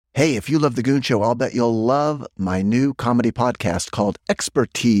Hey, if you love The Goon Show, I'll bet you'll love my new comedy podcast called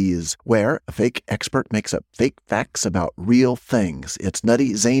Expertise, where a fake expert makes up fake facts about real things. It's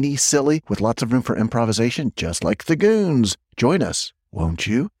nutty, zany, silly, with lots of room for improvisation, just like The Goons. Join us, won't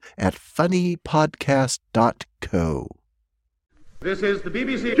you, at funnypodcast.co. This is the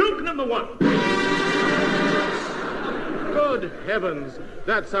BBC Joke number 1. Good heavens,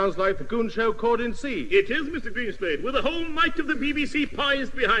 that sounds like the Goon Show caught in sea. It is, Mr. Greenspade, with the whole might of the BBC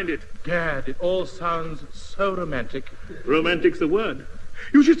poised behind it. Gad, it all sounds so romantic. Romantic's the word.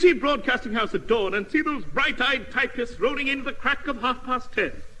 You should see Broadcasting House at dawn and see those bright-eyed typists rolling into the crack of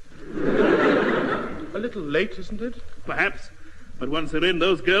 10:30. A little late, isn't it? Perhaps. But once they're in,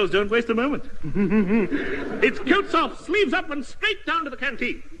 those girls don't waste a moment. It's coats off, sleeves up, and straight down to the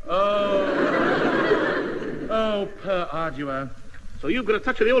canteen. Oh, per ardua. So you've got a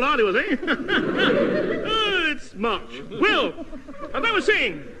touch of the old arduous, eh? Oh, it's March. Well, as I was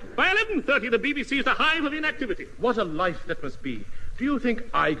saying, by 11:30, the BBC is the hive of inactivity. What a life that must be. Do you think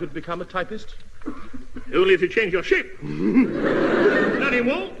I could become a typist? Only if you change your shape. Now, then,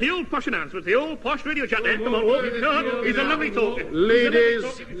 Walt, the old posh announcement, the old posh radio chat there. Come on, Walt. He's a lovely talker. Ladies.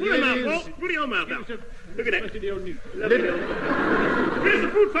 Put your mouth, Walt. Put your mouth out. Look at that. Here's the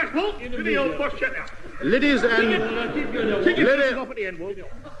food fact, Walt. Do the old posh chat now. Ladies and... Take your pieces off at the end, Walt.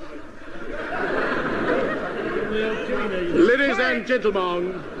 Ladies and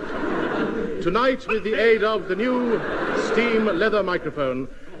gentlemen, tonight, with the aid of the new steam leather microphone,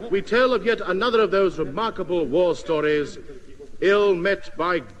 we tell of yet another of those remarkable war stories, ill met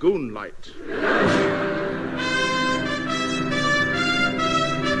by goonlight.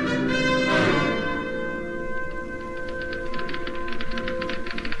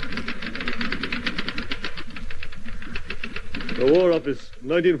 The War Office,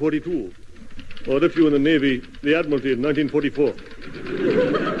 1942. Or if you in the Navy, the Admiralty in 1944.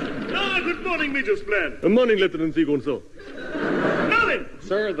 Good morning, Major Splan. Good morning, Lieutenant Seagunso. Now then.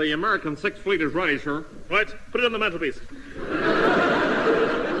 Sir, the American Sixth Fleet is ready, sir. Right, put it on the mantelpiece.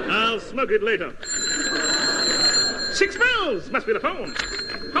 I'll smoke it later. 6 bells must be the phone.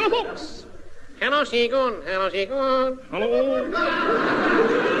 Hello, folks. Hello, Seagun. Hello, Seagun. Hello.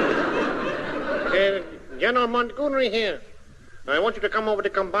 General Montgomery here. I want you to come over to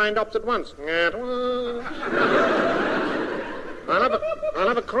Combined Ops at once. I'll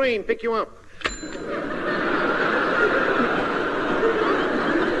have a crane pick you up.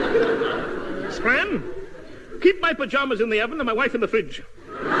 Spran, keep my pajamas in the oven and my wife in the fridge.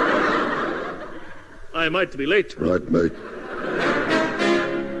 I might be late. Right, mate.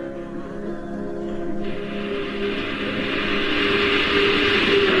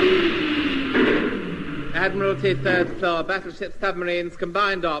 Admiralty, 3rd floor, battleship, submarines,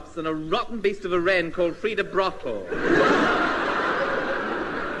 combined ops, and a rotten beast of a wren called Frida Brockel.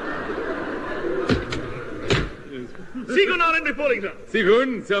 Seagun are in reporting, sir.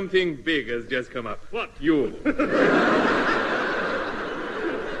 Seagun, something big has just come up. What? You.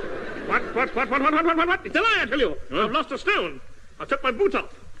 What? It's a lie, I tell you. Huh? I've lost a stone. I took my boot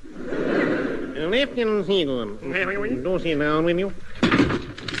off. Lieutenant Seagun, do sit down, will you?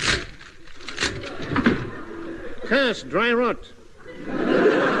 Curse, dry rot.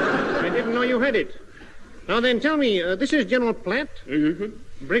 I didn't know you had it. Now then, tell me, this is General Platt,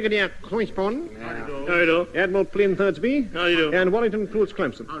 Brigadier Cloyspon, How you do? Admiral Flynn Thursby, How you do? and Wallington Clouds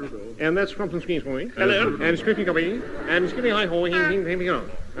Clemson. How you do? And that's Crompton Skeensboy. Hello. And Strictly Copy, and Skippy Hi-Ho, here we go.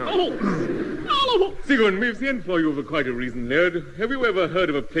 Hello. Seagun, we've sent for you for quite a reason, Laird. Have you ever heard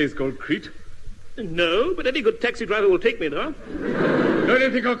of a place called Crete? No, but any good taxi driver will take me there. I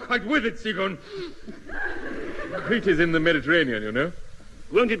don't think I'm quite with it, Seagun. Crete is in the Mediterranean, you know.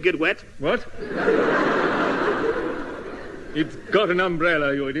 Won't it get wet? What? It's got an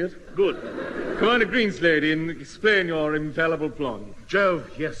umbrella, you idiot. Good. Commander Greenslade, explain your infallible plan. Jove,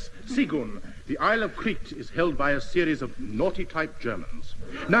 yes. Seagun, the Isle of Crete is held by a series of naughty-type Germans.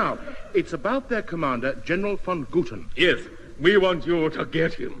 Now, it's about their commander, General von Guten. Yes, we want you to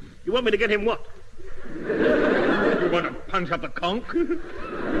get him. You want me to get him what? You want to punch up the conch?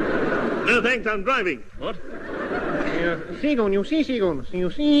 No, thanks, I'm driving. What? Seagun, you see, Seagun. You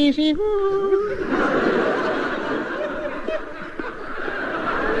see, Seagun.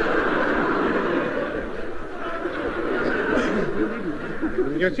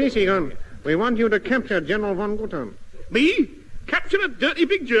 You see, Seagun, we want you to capture General von Guten. Me? Capture a dirty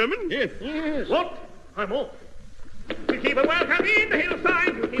big German? Yes. Yes. What? I'm off. We keep a welcome in the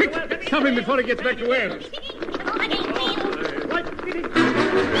hillside. Quick, stop him before he gets back to Wales.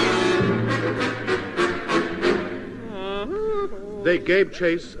 They gave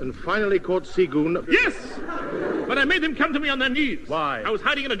chase and finally caught Seagun. Yes! But I made them come to me on their knees. Why? I was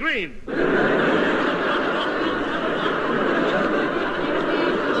hiding in a drain.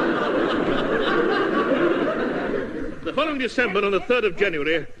 The following December, on the 3rd of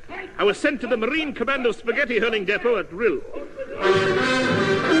January, I was sent to the Marine Commando Spaghetti Hurling Depot at Rill.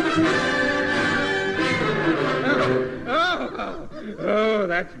 Oh,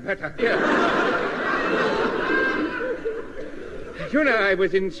 that's better. Yeah. You know, I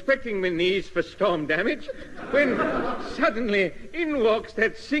was inspecting my knees for storm damage when suddenly in walks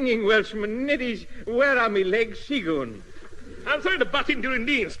that singing Welshman, Neddy's, where are me legs, Seagoon? I'm sorry to butt in during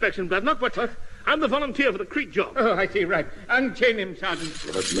knee inspection, Bladnock, but I'm the volunteer for the Crete job. Oh, I see, right. Unchain him, Sergeant.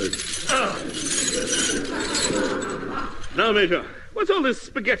 Now, Major, what's all this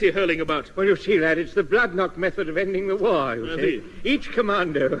spaghetti hurling about? Well, you see, lad, it's the Bladnock method of ending the war, you see. Each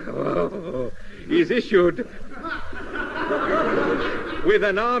commando is issued with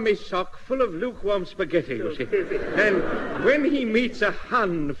an army sock full of lukewarm spaghetti, you see. And when he meets a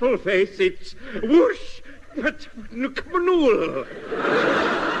Hun full face, it's whoosh, but Nukmanul.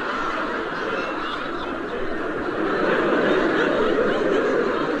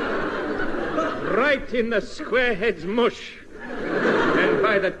 Right in the squarehead's mush. And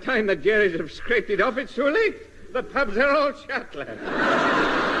by the time the Jerrys have scraped it off, it's too late. The pubs are all shut, lad.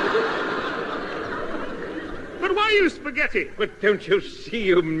 But why use spaghetti? But don't you see,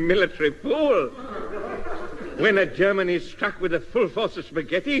 you military fool? When a German is struck with a full force of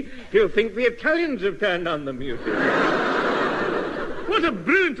spaghetti, he'll think the Italians have turned on them, you see. What a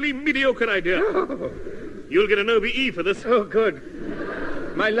brilliantly mediocre idea. Oh. You'll get an OBE for this. Oh, good.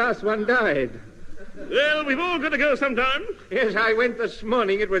 My last one died. Well, we've all got to go sometime. Yes, I went this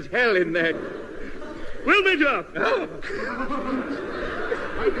morning. It was hell in there. Well, Major. Oh.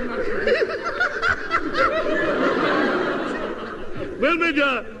 Well,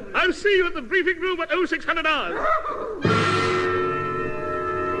 Major, I'll see you at the briefing room at 0600 hours.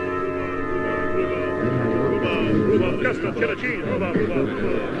 Custard, cheddar cheese.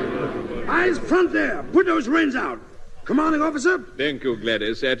 Eyes front there. Put those reins out. Commanding officer. Thank you,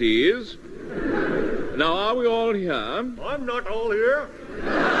 Gladys. At ease. Now, are we all here? I'm not all here.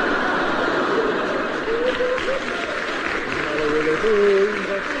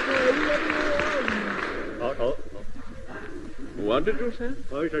 What did you say?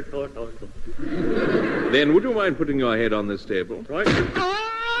 Then would you mind putting your head on this table? Right.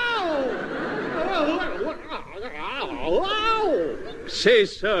 Say,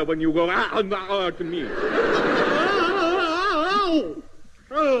 sir, when you go out to me.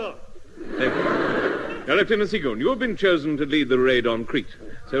 Thank you. Now, Lieutenant Seagoon, you have been chosen to lead the raid on Crete,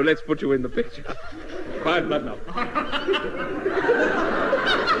 so let's put you in the picture. Quiet, blood now.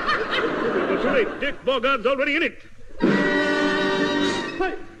 But too late. Dick Borgard's already in it.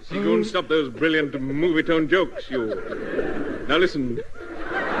 Seagoon, stop those brilliant movie-tone jokes, you. Now, listen.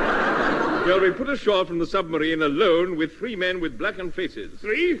 Shall we put ashore from the submarine alone with 3 men with blackened faces?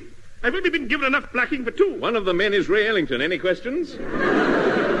 3? I've only been given enough blacking for 2. One of the men is Ray Ellington. Any questions?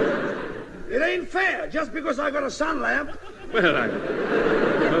 It ain't fair, just because I got a sun lamp. Well,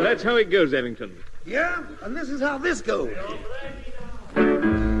 that's how it goes, Ellington. Yeah, and this is how this goes.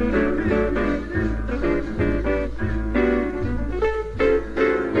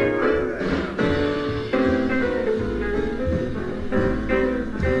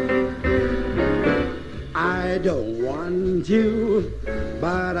 I don't want you,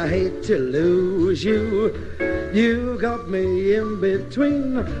 but I hate to lose you. You got me in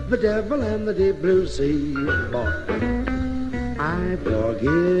between the devil and the deep blue sea. Boy, I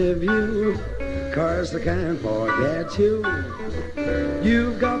forgive you, 'cause I can't forget you.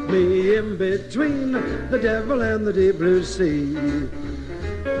 You got me in between the devil and the deep blue sea.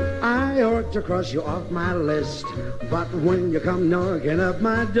 I ought to cross you off my list, but when you come knocking at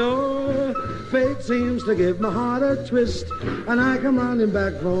my door, fate seems to give my heart a twist, and I come running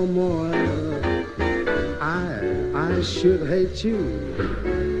back for more. I should hate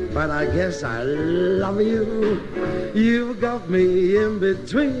you, but I guess I love you. You've got me in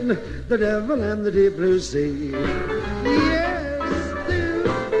between the devil and the deep blue sea. Yes,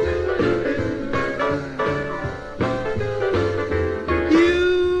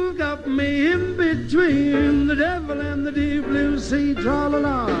 you've got me in between the devil and the deep blue sea.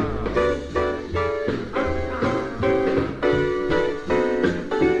 Tra-la-la.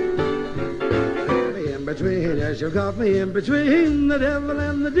 Yes, you got me in between the devil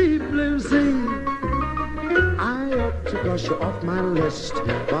and the deep blue sea. I ought to cross you off my list,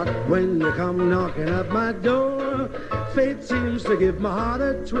 but when you come knocking at my door, fate seems to give my heart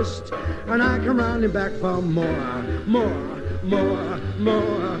a twist, and I come running back for more.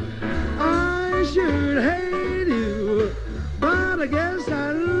 I should hate you, I guess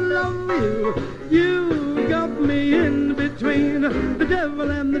I love you. You got me in between the devil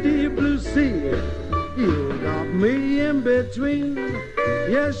and the deep blue sea. You got me in between.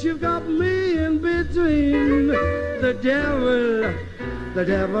 Yes, you got me in between the devil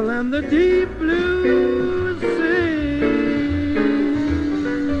and the deep blue sea.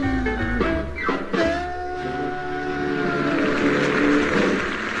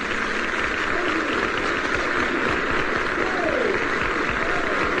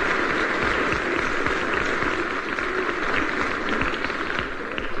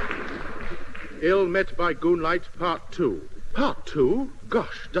 Ill Met by Goonlight, Part 2. Part 2?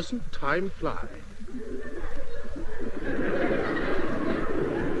 Gosh, doesn't time fly?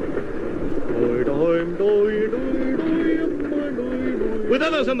 With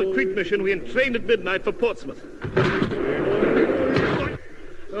others on the Crete mission, we entrained at midnight for Portsmouth.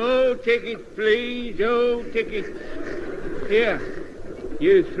 Oh, tickets, please. Oh, tickets. Here,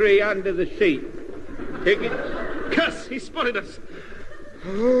 you three under the seat. Tickets. Curse, he spotted us.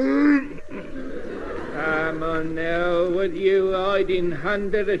 Come on now, what are you hiding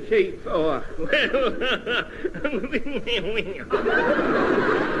under the seat for?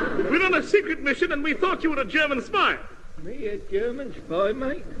 We're on a secret mission and we thought you were a German spy. Me a German spy,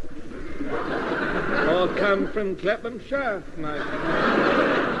 mate? I come from Clapham Shaft, mate.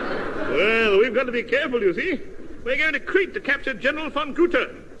 Well, we've got to be careful, you see. We're going to Crete to capture General von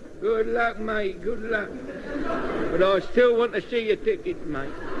Guter. Good luck, mate, good luck. But I still want to see your ticket, mate.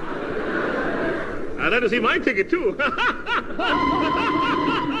 I'd like to see my ticket, too. At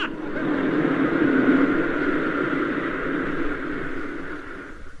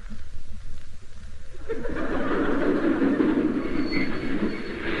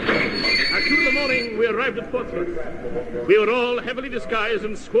 2 in the morning, we arrived at Portsmouth. We were all heavily disguised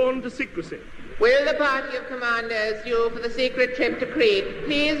and sworn to secrecy. Will the party of commanders due for the secret trip to Crete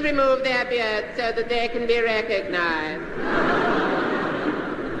please remove their beards so that they can be recognized?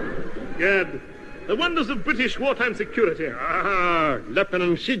 Gad, the wonders of British wartime security.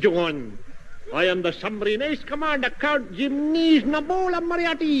 Lieutenant Sijuan. I am the submarine ace commander, Count Gymnase Nabola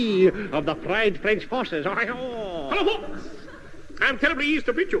Moriarty of the Fried French Forces. Hello, folks. I'm terribly eased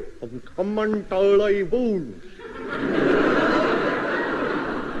to meet you. Command all wounds.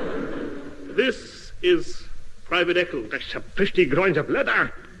 This is Private Eccles. The sapristi groins of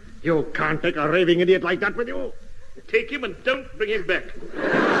leather. You can't take a raving idiot like that with you. Take him and don't bring him back.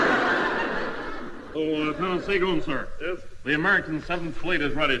 Lieutenant Seagoon, sir. Yes? The American 7th Fleet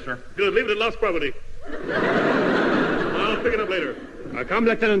is ready, sir. Good, leave it at lost property. I'll pick it up later. Come,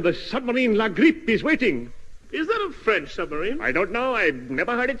 Lieutenant, the submarine La Grippe is waiting. Is that a French submarine? I don't know. I've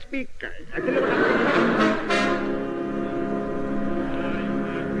never heard it speak.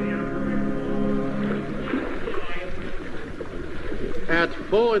 At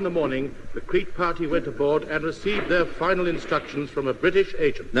 4 in the morning, the Crete party went aboard and received their final instructions from a British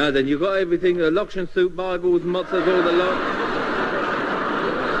agent. Now then, you got everything, the Loction soup, Bibles, mozzas, all the lot.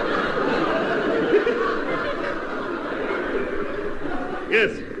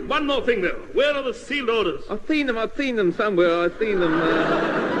 Yes. One more thing, though. Where are the sealed orders? I've seen them somewhere. I've seen them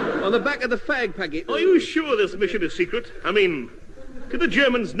on the back of the fag packet. Are you sure this mission is secret? I mean, did the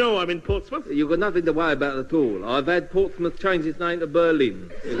Germans know I'm in Portsmouth? You've got nothing to worry about at all. I've had Portsmouth change its name to Berlin.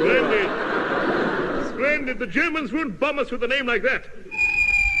 Splendid. Splendid. The Germans won't bomb us with a name like that.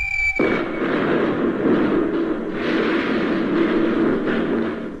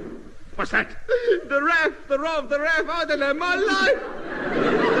 What's that? The RAF. I don't know, my life.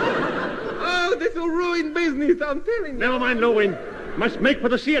 Oh, this will ruin business, I'm telling you. Never mind, Lowen. Must make for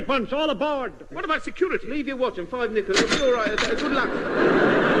the sea at once, all aboard. What about security? Leave your watch and 5 nickels. It'll be all right. Good luck.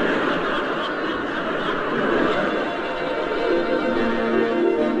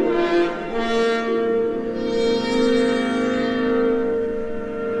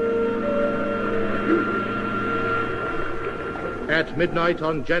 At midnight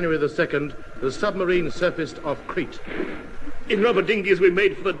on January the 2nd, the submarine surfaced off Crete. In rubber dinghies we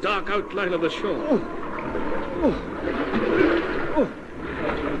made for the dark outline of the shore.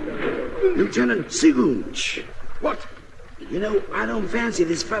 Lieutenant Seagoon. What? You know, I don't fancy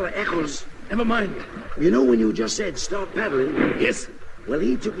this fella Eccles. Never mind. You know when you just said start paddling? Yes. Well,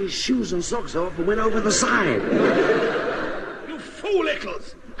 he took his shoes and socks off and went over the side. You fool,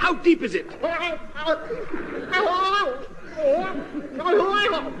 Eccles! How deep is it? This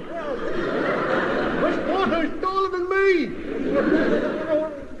water is taller than me.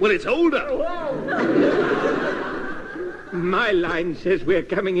 Well, it's older. My line says we're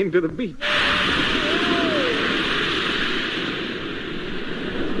coming into the beach.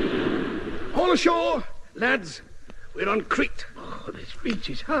 All ashore, lads. We're on Crete. beach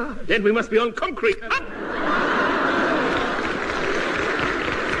is hard. Then we must be on concrete. Up!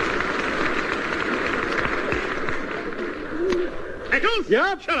 Eccles?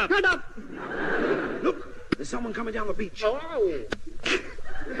 Yeah? Shut up. Shut up. Look, there's someone coming down the beach. Oh.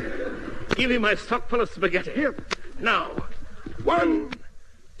 Give me my sock full of spaghetti. Here. Now. 1,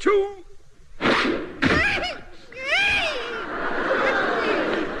 2...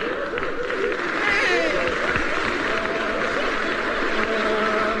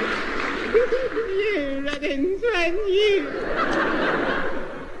 You rotten swine, you.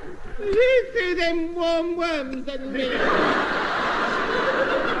 You threw them warm worms at me.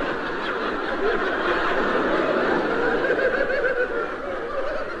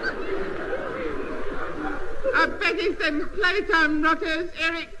 I bet it's them playtime rotters,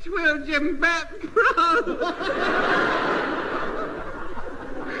 Eric Twilge and Bert Pross.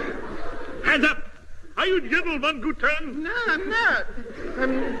 Hands up! Are you General Von Gutern? No, I'm not.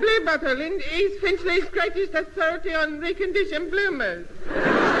 I'm Blue Bottle, East Finchley's greatest authority on reconditioned bloomers.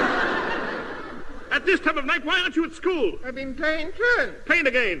 At this time of night, why aren't you at school? I've been playing truant. Playing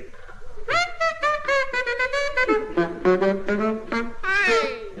again. Hey!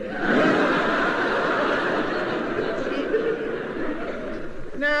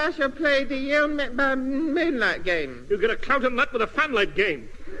 Now I shall play the Yale Met by Moonlight game. You get a clout and nut with a fanlight game.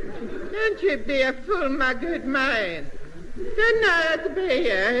 Don't you be a fool, my good man. Don't not be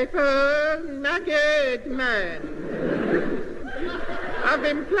a fool, my good man. I've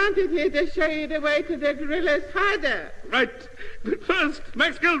been planted here to show you the way to the gorilla's hideout. Right. But first,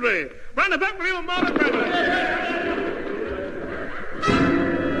 Max Gilderay, round about with your Marlon Brando.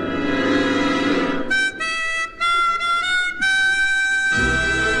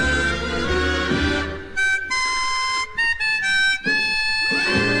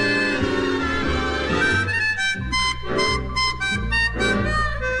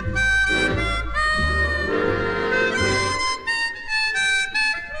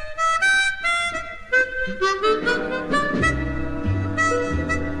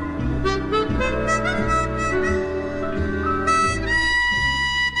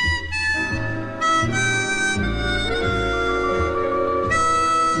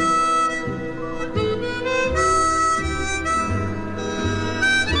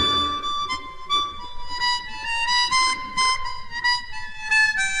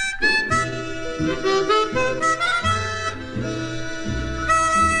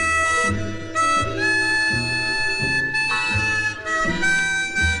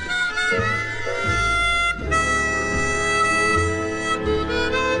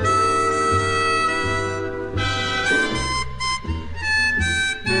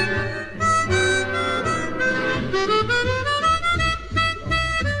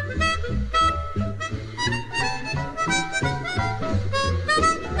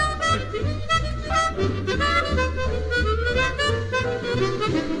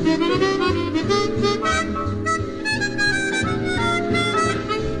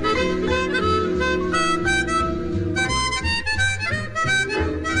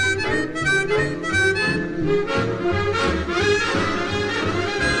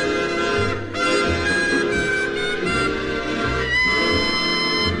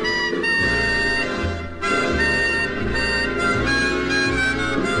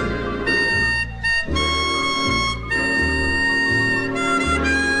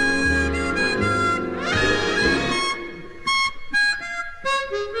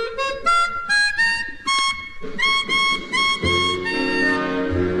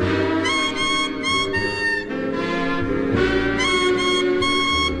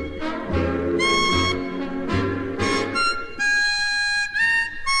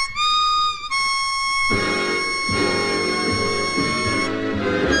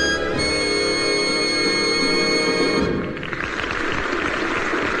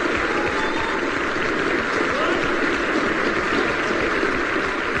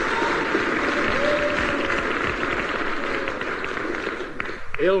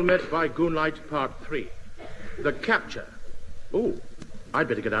 Ill Met by Moonlight, Part 3. The Capture. Oh, I'd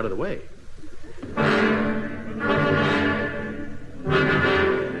better get out of the way.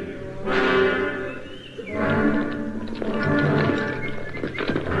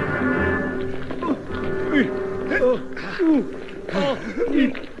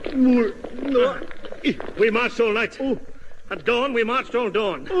 We marched all night. At dawn, we marched all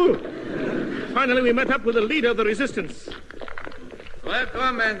dawn. Finally, we met up with the leader of the resistance.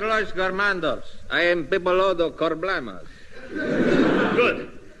 Welcome, Anglos Garmandos. I am Pipolodo Corblamas.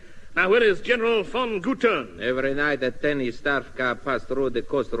 Good. Now, where is General von Gutern? Every night at 10, his staff car passed through the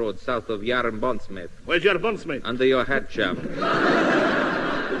coast road south of Yarn Bondsmith. Where's your bondsmith? Under your hat, chap.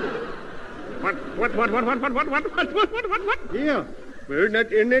 What? Yeah,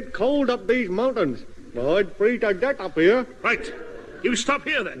 in that cold up these mountains. Well, I'd freeze to death up here. Right. You stop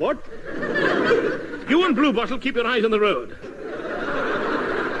here, then. What? You and Blue Bottle keep your eyes on the road.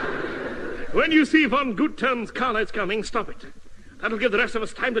 When you see von Gutern's car lights coming, stop it. That'll give the rest of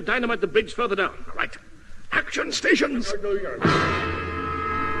us time to dynamite the bridge further down. Right. Action stations!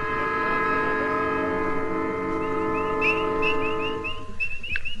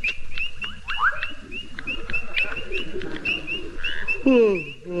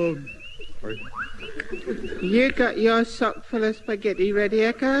 You got your sock full of spaghetti ready,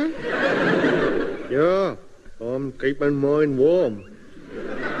 Echo? Yeah, I'm keeping mine warm.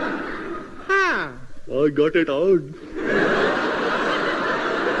 How? I got it on.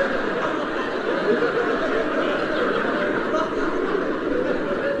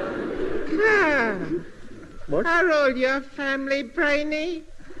 What? Are all your family brainy?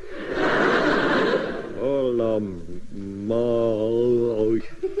 Well,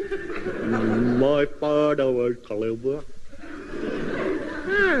 my father was clever.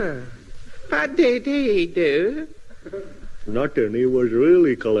 Oh, what did he do? Nothing, he was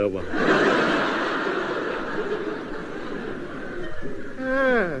really clever.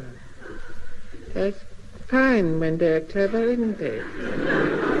 Oh, that's fine when they're clever, isn't it?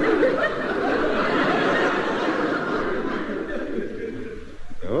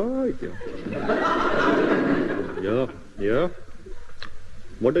 Oh, yeah.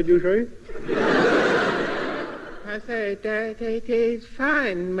 What did you say? I said that it is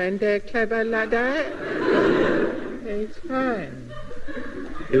fine when they're clever like that. It's fine.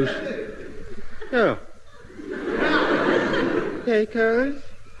 Yeah. Because?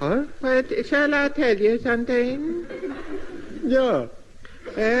 Huh? What, shall I tell you something? Yeah.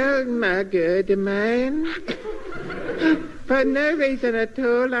 Well, my good man, for no reason at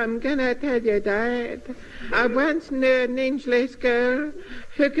all, I'm gonna tell you that. I once knew an English girl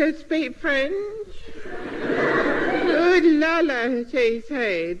who could speak French. Oh, Lola, she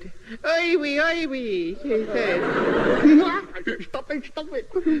said. Oi wee, she said. Stop it.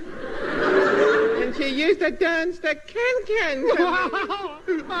 And she used to dance the can-can.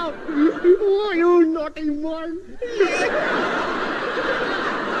 Oh, you naughty one.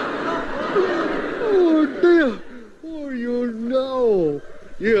 Oh, dear. Oh, you know.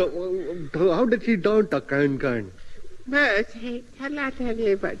 Yeah, well, how did she dance the can-can? Well, shall I tell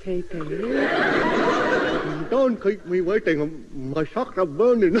you what she did? Don't keep me waiting. My socks are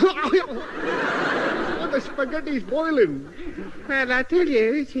burning. The spaghetti's boiling. Well, I tell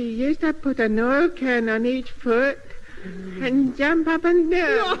you, she used to put an oil can on each foot and jump up and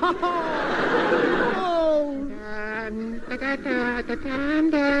down.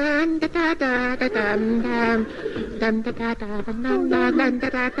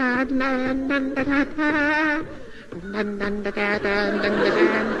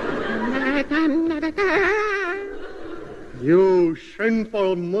 You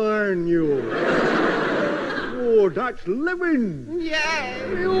sinful man, you. Oh, that's living. Yeah.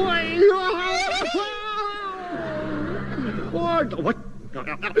 What?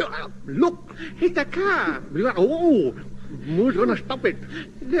 Look. It's a car. Oh, who's going to stop it?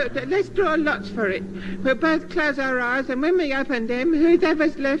 Look, let's draw lots for it. We'll both close our eyes, and when we open them,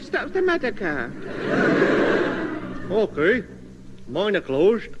 whoever's left stops the motor car. Okay. Mine are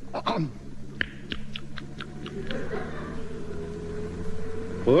closed.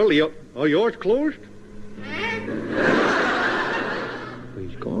 Well, are yours closed?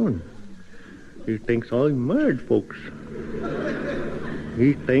 He's gone. He thinks I'm mad, folks.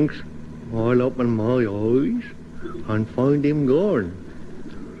 He thinks I'll open my eyes and find him gone.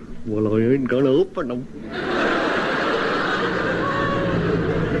 Well, I ain't gonna open them. I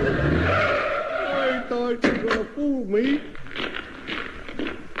thought you were gonna fool me.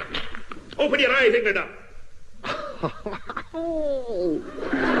 Open your eyes, Englander. Oh,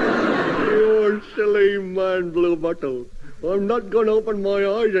 you're silly man, Blue Bottle. I'm not going to open my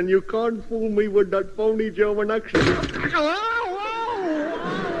eyes, and you can't fool me with that phony German accent.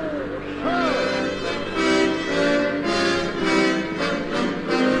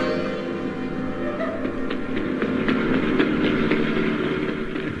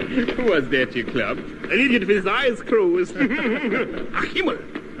 What's that, you club? An idiot with his eyes closed. Ach, Himmel!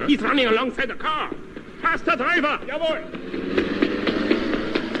 He's running alongside the car. Faster, driver! Jawohl!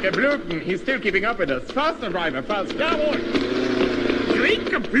 Gebluten, he's still keeping up with us. Faster, driver, faster. Jawohl!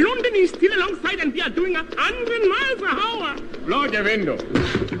 Fake Blunden is still alongside and we are doing 100 miles per hour. Blow the window.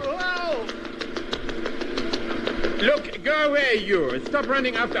 Whoa! Look, go away, you. Stop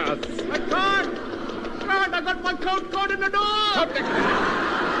running after us. I can't. I got my coat caught in the door. Stop the...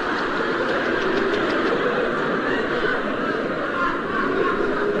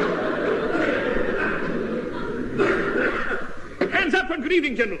 Hands up and good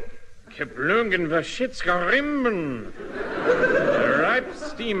evening, General. Geblungen verschitzger Rimben. The ripe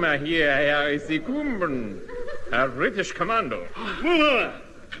steamer here, Herr Isikumben. Herr British Commando. Move over.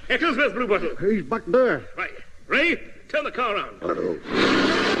 Ecclesworth, Blue Bottle. He's back there. Right. Ray, turn the car around.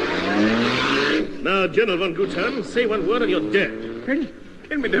 Now, General von Guthern, say one word and you're dead.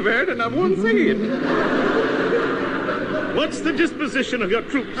 Tell me the word and I won't say it. What's the disposition of your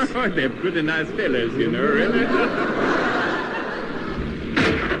troops? Oh, they're pretty nice fellows, you know, really.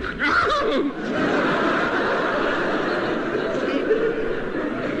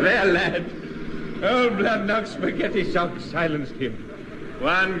 There, lad. Old blood knock spaghetti shock silenced him.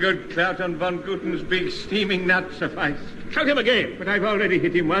 One good clout on von Guten's big steaming nut sufficed. Count him again. But I've already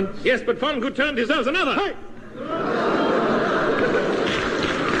hit him once. Yes, but von Guthern deserves another. Hey!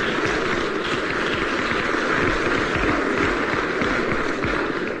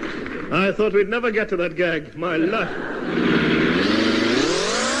 I thought we'd never get to that gag. My life.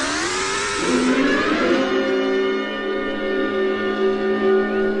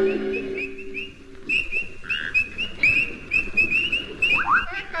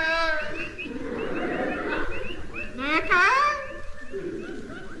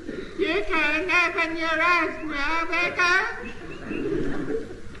 You can open your eyes now, Becker.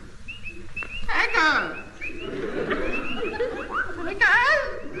 Echo. Echo.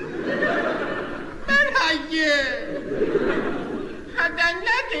 Where are you? I'm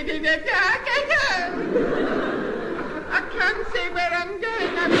naked in the dark, Echo. I can't see where I'm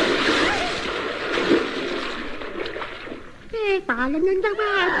going. They're falling in the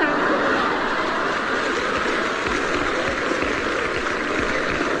water.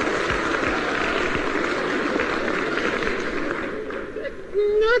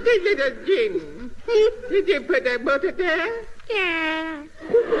 Naughty little Jim. Did you put that motor there? Yeah.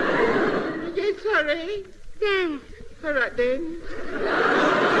 Are you sorry? Yeah. All right, then.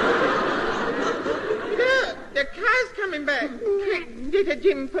 Look, the car's coming back. Quick, little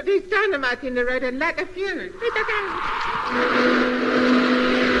Jim, put his dynamite in the road and light a fuse.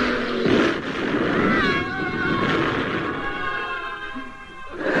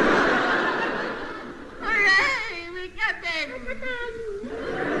 Hooray, we got them.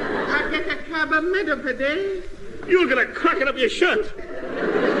 I'll get a carbon medal for this. You're going to crack it up your shirt.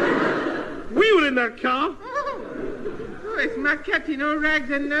 We were in that car. Oh, it's my captain, no rags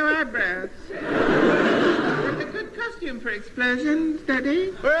and no eyebrows. That's a good costume for explosions,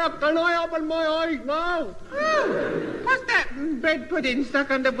 Daddy. Well, can I open my eyes now? Oh, what's that bread pudding stuck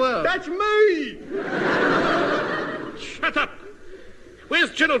on the wall? That's me! Shut up.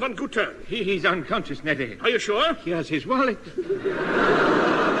 Where's General von Guthern? He's unconscious, Nettie. Are you sure? He has his wallet.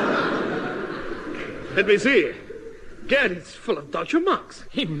 Let me see. Gad, it's full of Deutsche marks.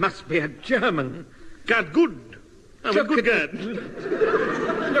 He must be a German. Gad, good. I'm a good Gad.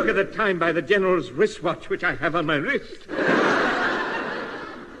 Look at the time by the General's wristwatch, which I have on my wrist.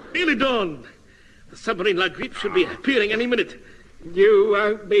 Nearly dawn. The submarine La Grippe should be appearing any minute. You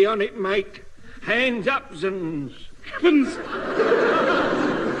won't be on it, mate. Hands up, Zins. Heavens!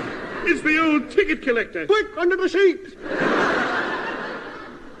 It's the old ticket collector. Quick, under the seat!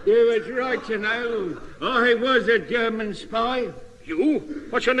 You was right, you know. I was a German spy. You?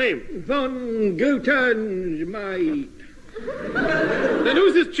 What's your name? Von Guthern's mate. Then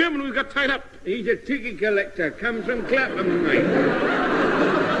who's this German we've got tied up? He's a ticket collector. Comes from Clapham, mate.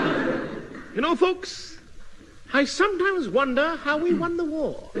 You know, folks, I sometimes wonder how we won the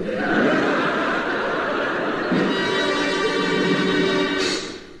war.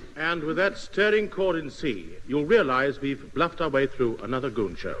 And with that stirring chord in C, you'll realize we've bluffed our way through another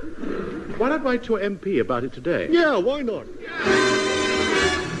goon show. Why not write to your MP about it today? Yeah, why not?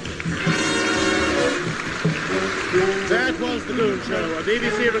 That was The Goon Show, a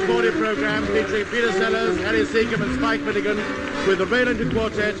BBC recorded program featuring Peter Sellers, Harry Seacombe and Spike Milligan, with the Raylington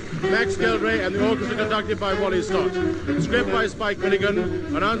Quartet, Max Gilray and the orchestra conducted by Wally Stott. Script by Spike Milligan,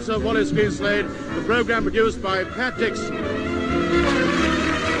 announcer Wallace Greenslade, the program produced by Pat Dixon.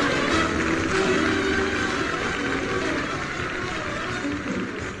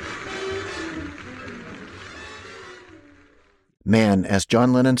 Man, as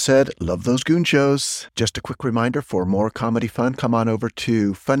John Lennon said, love those goon shows. Just a quick reminder, for more comedy fun, come on over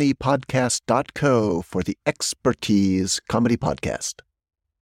to funnypodcast.co for the Expertise Comedy Podcast.